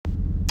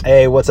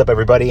Hey, what's up,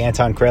 everybody?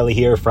 Anton Crowley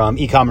here from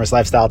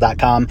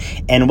ecommercelifestyle.com,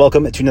 and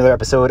welcome to another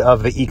episode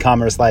of the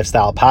E-commerce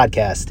Lifestyle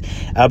Podcast.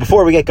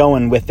 Before we get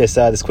going with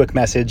this quick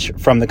message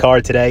from the car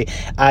today,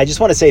 I just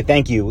want to say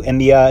thank you. In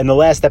the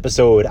last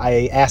episode,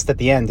 I asked at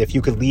the end if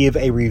you could leave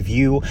a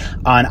review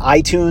on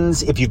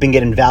iTunes if you've been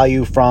getting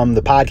value from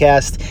the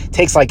podcast. It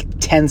takes like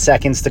 10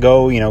 seconds to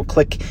go,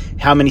 click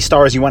how many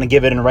stars you want to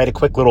give it and write a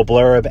quick little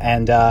blurb,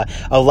 and a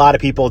lot of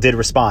people did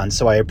respond.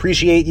 So I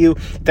appreciate you.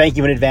 Thank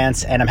you in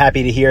advance, and I'm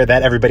happy to hear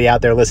that everybody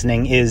out there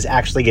listening is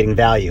actually getting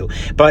value.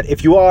 But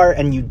if you are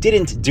and you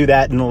didn't do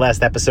that in the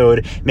last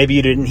episode, maybe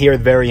you didn't hear at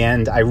the very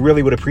end, I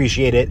really would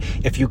appreciate it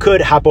if you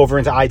could hop over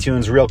into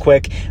iTunes real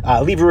quick,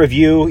 leave a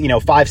review,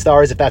 5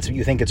 stars if that's what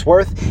you think it's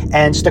worth,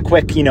 and just a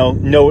quick,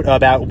 note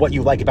about what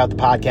you like about the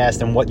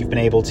podcast and what you've been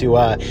able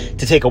to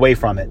take away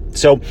from it.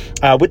 So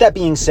with that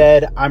being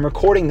said, I'm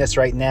recording this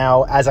right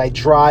now as I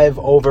drive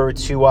over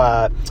to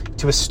a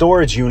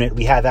storage unit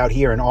we have out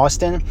here in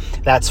Austin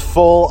that's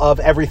full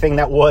of everything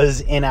that was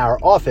in our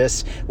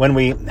office when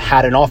we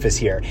had an office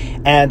here.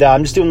 And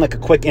I'm just doing like a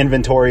quick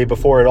inventory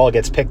before it all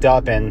gets picked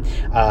up and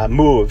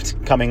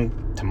moved coming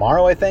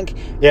tomorrow, I think.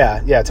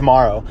 Yeah,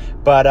 tomorrow.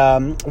 But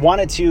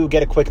wanted to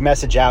get a quick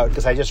message out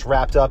because I just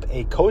wrapped up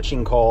a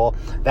coaching call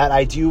that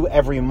I do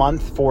every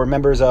month for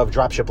members of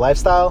Dropship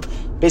Lifestyle.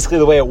 Basically,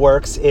 the way it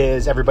works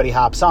is everybody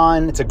hops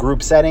on. It's a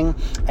group setting,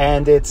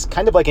 and it's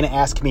kind of like an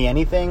Ask Me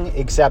Anything,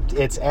 except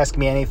it's Ask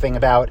Me Anything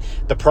about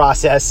the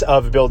process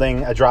of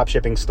building a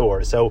dropshipping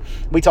store. So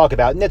we talk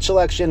about niche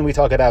selection, we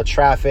talk about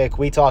traffic,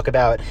 we talk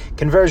about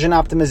conversion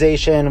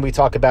optimization, we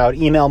talk about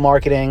email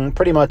marketing,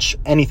 pretty much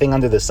anything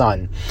under the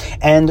sun.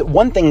 And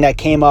one thing that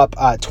came up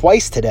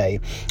twice today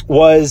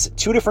was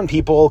 2 different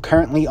people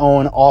currently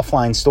own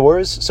offline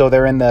stores. So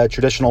they're in the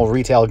traditional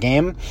retail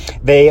game.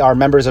 They are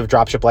members of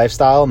Dropship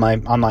Lifestyle, my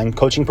online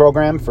coaching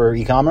program for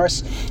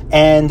e-commerce.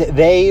 And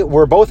they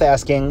were both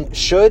asking,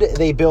 should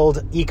they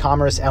build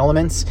e-commerce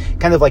elements,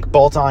 kind of like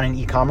bolt on an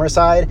e-commerce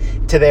side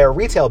to their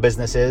retail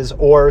businesses,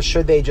 or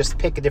should they just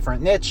pick a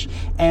different niche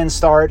and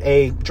start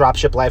a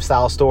Dropship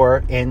Lifestyle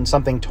store in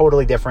something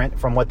totally different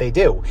from what they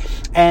do?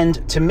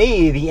 And to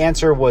me, the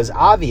answer was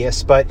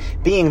obvious, but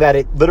being that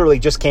it literally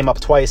just came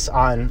up twice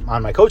on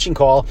my coaching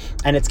call,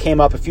 and it's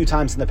came up a few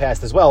times in the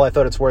past as well, I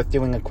thought it's worth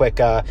doing a quick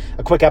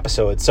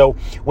episode. So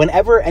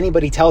whenever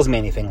anybody tells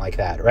me anything like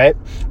that, right?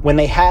 When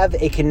they have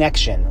a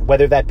connection,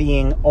 whether that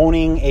being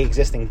owning an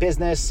existing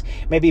business,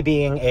 maybe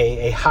being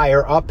a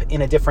higher up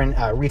in a different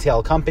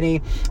retail company,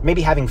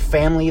 maybe having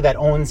family that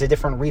owns a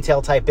different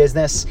retail type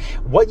business,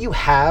 what you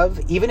have,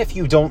 even if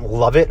you don't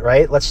love it,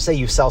 right? Let's just say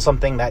you sell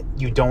something that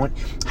you don't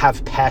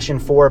have passion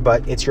for,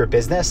 but it's your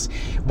business.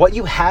 What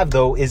you have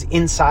though is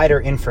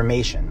insider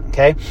information,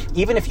 okay?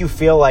 Even if you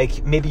feel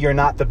like maybe you're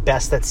not the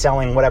best at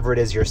selling whatever it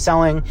is you're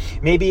selling,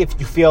 maybe if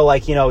you feel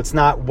like, it's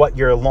not what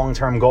your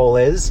long-term goal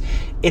is,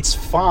 it's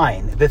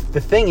fine. The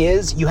thing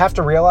is, you have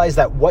to realize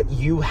that what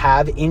you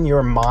have in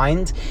your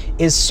mind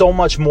is so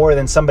much more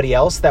than somebody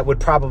else that would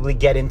probably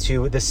get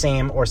into the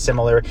same or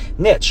similar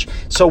niche.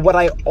 So what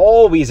I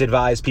always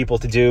advise people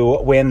to do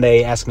when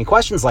they ask me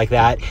questions like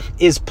that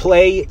is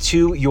play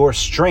to your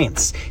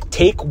strengths.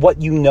 Take what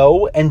you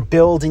know and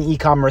build an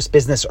e-commerce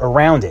business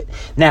around it.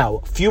 Now,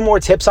 a few more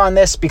tips on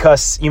this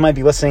because you might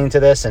be listening to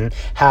this and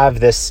have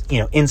this,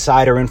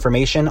 insider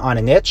information on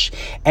a niche,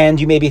 and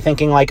you may be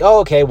thinking like, oh,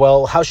 okay,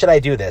 well, how should I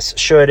do this?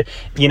 Should,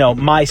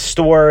 my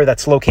store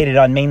that's located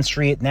on Main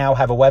Street now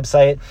have a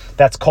website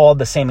that's called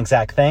the same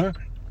exact thing?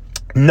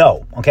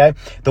 No, okay?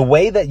 The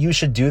way that you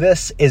should do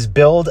this is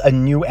build a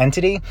new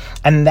entity,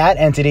 and that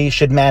entity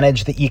should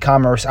manage the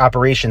e-commerce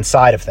operation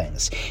side of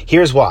things.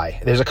 Here's why.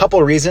 There's a couple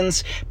of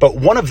reasons, but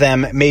one of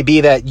them may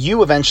be that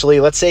you eventually,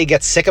 let's say,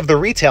 get sick of the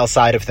retail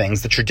side of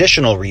things, the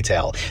traditional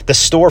retail, the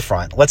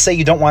storefront. Let's say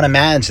you don't want to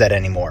manage that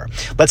anymore.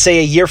 Let's say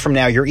a year from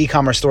now, your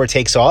e-commerce store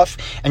takes off,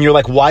 and you're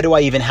like, why do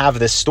I even have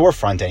this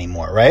storefront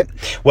anymore, right?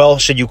 Well,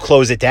 should you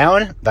close it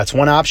down? That's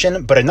one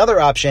option, but another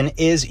option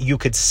is you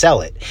could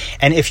sell it.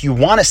 And if you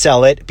want to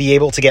sell it, be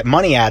able to get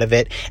money out of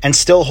it, and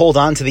still hold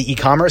on to the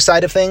e-commerce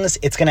side of things,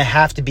 it's going to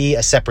have to be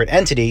a separate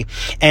entity.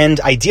 And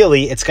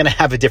ideally, it's going to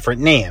have a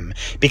different name.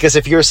 Because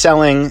if you're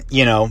selling,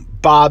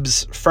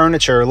 Bob's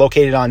Furniture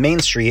located on Main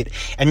Street,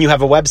 and you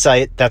have a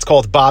website that's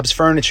called Bob's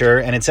Furniture,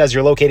 and it says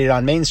you're located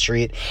on Main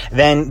Street,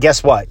 then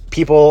guess what?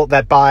 People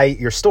that buy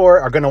your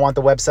store are going to want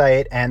the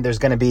website, and there's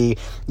going to be,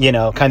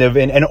 kind of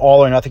an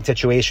all or nothing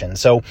situation.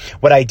 So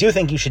what I do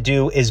think you should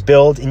do is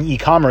build an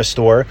e-commerce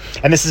store.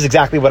 And this is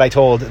exactly what I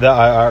told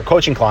our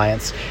coaching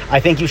clients. I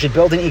think you should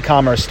build an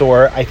e-commerce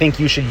store. I think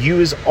you should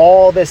use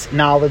all this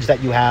knowledge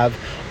that you have,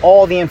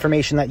 all the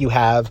information that you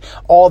have,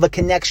 all the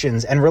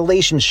connections and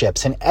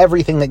relationships and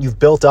everything that you've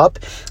built up.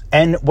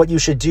 And what you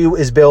should do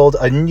is build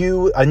a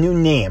new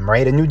name,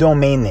 right? A new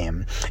domain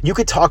name. You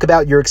could talk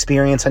about your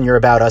experience on your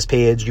About Us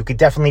page. You could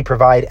definitely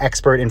provide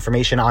expert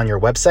information on your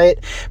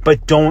website,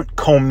 but don't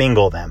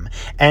commingle them.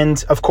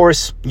 And of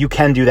course, you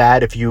can do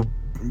that if you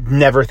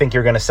never think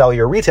you're going to sell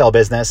your retail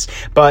business.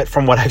 But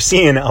from what I've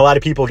seen, a lot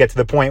of people get to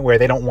the point where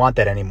they don't want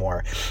that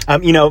anymore.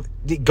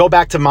 go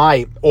back to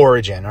my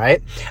origin,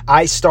 right?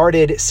 I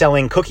started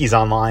selling cookies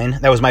online.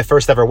 That was my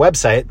first ever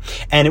website.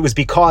 And it was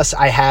because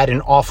I had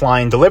an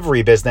offline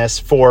delivery business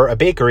for a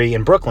bakery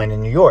in Brooklyn,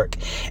 in New York.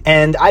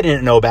 And I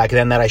didn't know back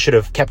then that I should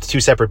have kept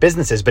 2 separate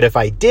businesses. But if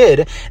I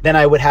did, then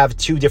I would have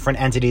 2 different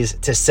entities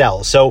to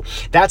sell. So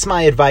that's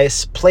my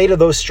advice. Play to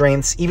those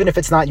strengths. Even if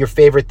it's not your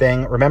favorite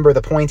thing, remember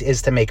the point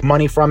is to make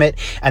money from it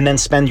and then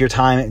spend your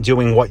time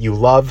doing what you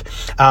love.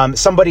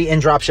 Somebody in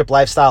Dropship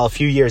Lifestyle a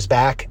few years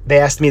back, they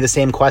asked me the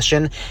same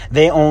question.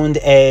 They owned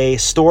a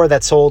store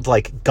that sold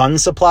like gun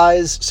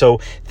supplies. So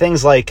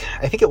things like,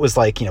 I think it was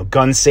like,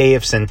 gun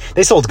safes, and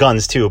they sold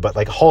guns too, but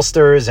like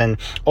holsters and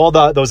all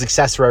those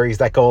accessories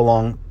that go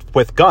along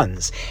with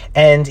guns.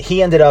 And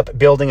he ended up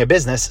building a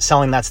business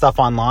selling that stuff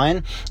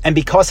online. And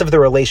because of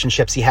the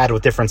relationships he had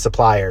with different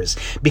suppliers,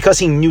 because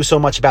he knew so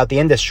much about the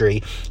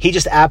industry, he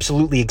just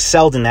absolutely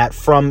excelled in that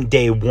from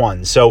day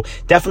one. So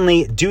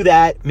definitely do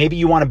that. Maybe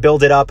you want to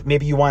build it up.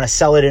 Maybe you want to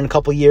sell it in a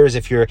couple years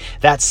if you're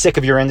that sick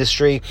of your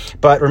industry.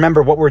 But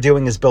remember, what we're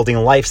doing is building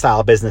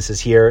lifestyle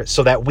businesses here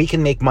so that we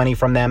can make money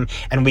from them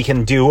and we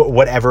can do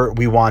whatever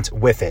we want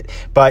with it.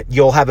 But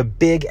you'll have a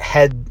big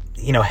head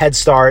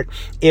start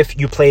if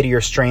you play to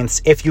your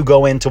strengths, if you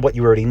go into what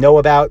you already know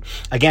about.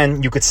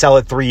 Again, you could sell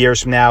it 3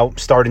 years from now,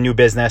 start a new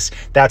business.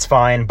 That's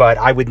fine, but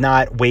I would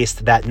not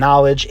waste that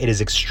knowledge. It is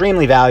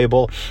extremely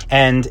valuable.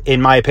 And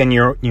in my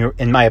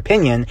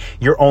opinion,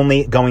 you're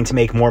only going to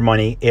make more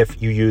money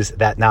if you use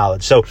that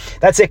knowledge. So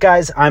that's it,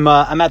 guys. I'm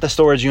at the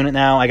storage unit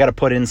now. I got to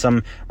put in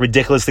some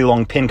ridiculously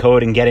long PIN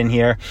code and get in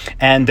here.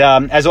 And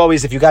as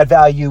always, if you got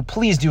value,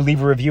 please do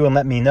leave a review and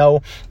let me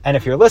know. And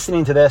if you're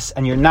listening to this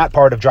and you're not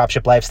part of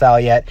Dropship Lifestyle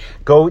yet,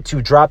 go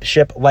to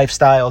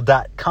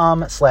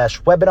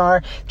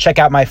dropshiplifestyle.com/webinar. Check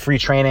out my free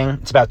training.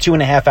 It's about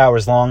 2.5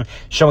 hours long,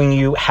 showing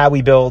you how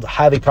we build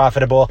highly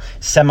profitable,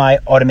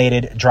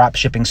 semi-automated drop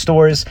shipping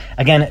stores.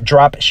 Again,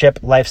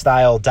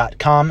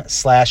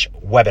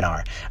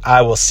 dropshiplifestyle.com/webinar.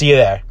 I will see you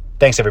there.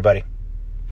 Thanks, everybody.